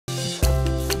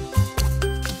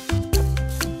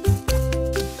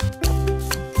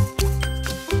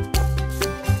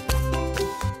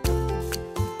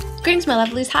Greetings my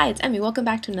lovelies, hi, it's Emmy. Welcome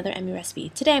back to another Emmy recipe.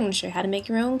 Today I'm going to show you how to make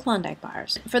your own Klondike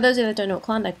Bars. For those of you that don't know what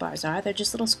Klondike Bars are, they're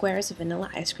just little squares of vanilla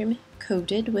ice cream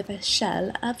coated with a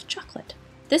shell of chocolate.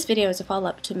 This video is a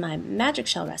follow-up to my magic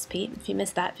shell recipe. If you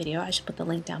missed that video, I should put the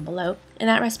link down below. In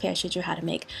that recipe I showed you how to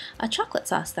make a chocolate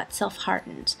sauce that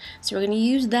self-hardens. So we're going to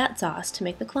use that sauce to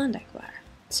make the Klondike Bar.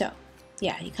 So,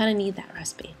 yeah, you kind of need that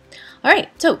recipe. Alright,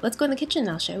 so let's go in the kitchen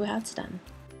and I'll show you how it's done.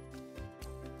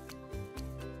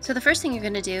 So the first thing you're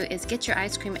going to do is get your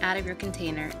ice cream out of your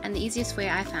container, and the easiest way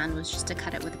I found was just to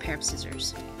cut it with a pair of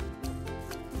scissors.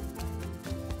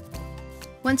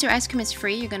 Once your ice cream is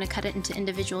free, you're going to cut it into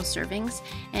individual servings,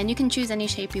 and you can choose any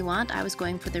shape you want. I was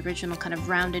going for the original kind of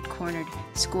rounded cornered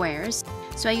squares,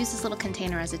 so I used this little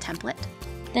container as a template.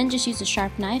 Then just use a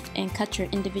sharp knife and cut your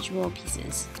individual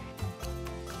pieces.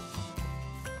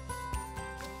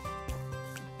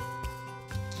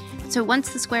 So once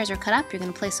the squares are cut up, you're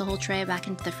going to place the whole tray back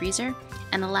into the freezer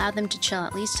and allow them to chill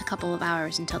at least a couple of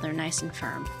hours until they're nice and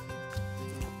firm.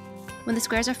 When the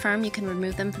squares are firm, you can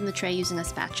remove them from the tray using a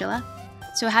spatula.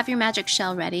 So have your magic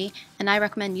shell ready, and I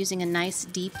recommend using a nice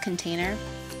deep container.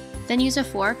 Then use a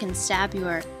fork and stab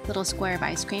your little square of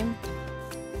ice cream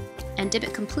and dip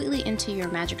it completely into your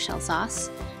magic shell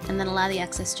sauce, and then allow the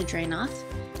excess to drain off,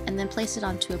 and then place it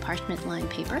onto a parchment lined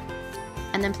paper.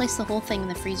 And then place the whole thing in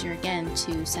the freezer again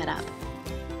to set up.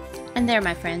 And there,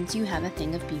 my friends, you have a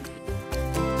thing of beauty.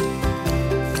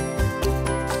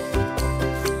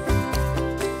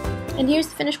 And here's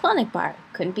the finished Klondike Bar.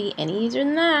 Couldn't be any easier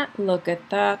than that. Look at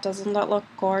that. Doesn't that look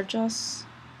gorgeous?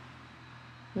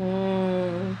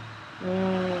 Alright,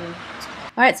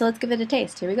 so let's give it a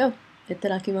taste. Here we go.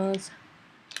 Itadakimasu.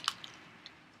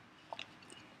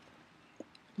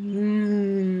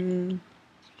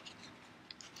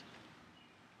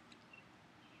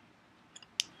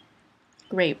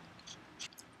 Great.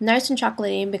 Nice and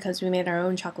chocolatey because we made our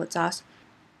own chocolate sauce.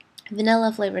 Vanilla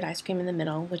flavored ice cream in the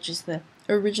middle, which is the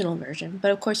original version,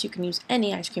 but of course you can use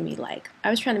any ice cream you like. I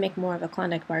was trying to make more of a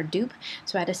Klondike Bar dupe,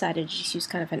 so I decided to just use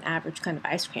kind of an average kind of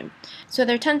ice cream. So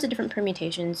there are tons of different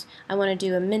permutations. I want to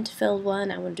do a mint filled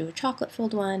one, I want to do a chocolate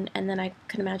filled one, and then I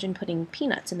can imagine putting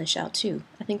peanuts in the shell too.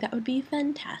 I think that would be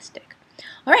fantastic.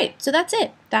 Alright, so that's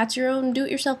it. That's your own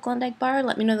do-it-yourself Klondike Bar.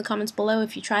 Let me know in the comments below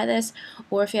if you try this,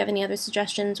 or if you have any other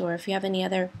suggestions, or if you have any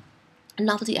other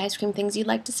novelty ice cream things you'd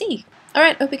like to see.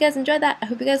 Alright, I hope you guys enjoyed that. I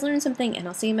hope you guys learned something, and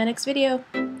I'll see you in my next video.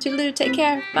 Toodaloo, take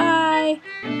care. Bye!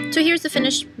 So here's the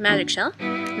finished magic shell.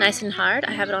 Nice and hard.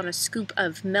 I have it on a scoop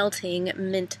of melting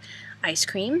mint ice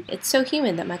cream. It's so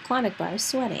humid that my Klondike Bar is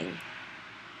sweating.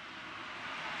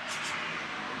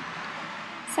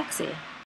 Sexy.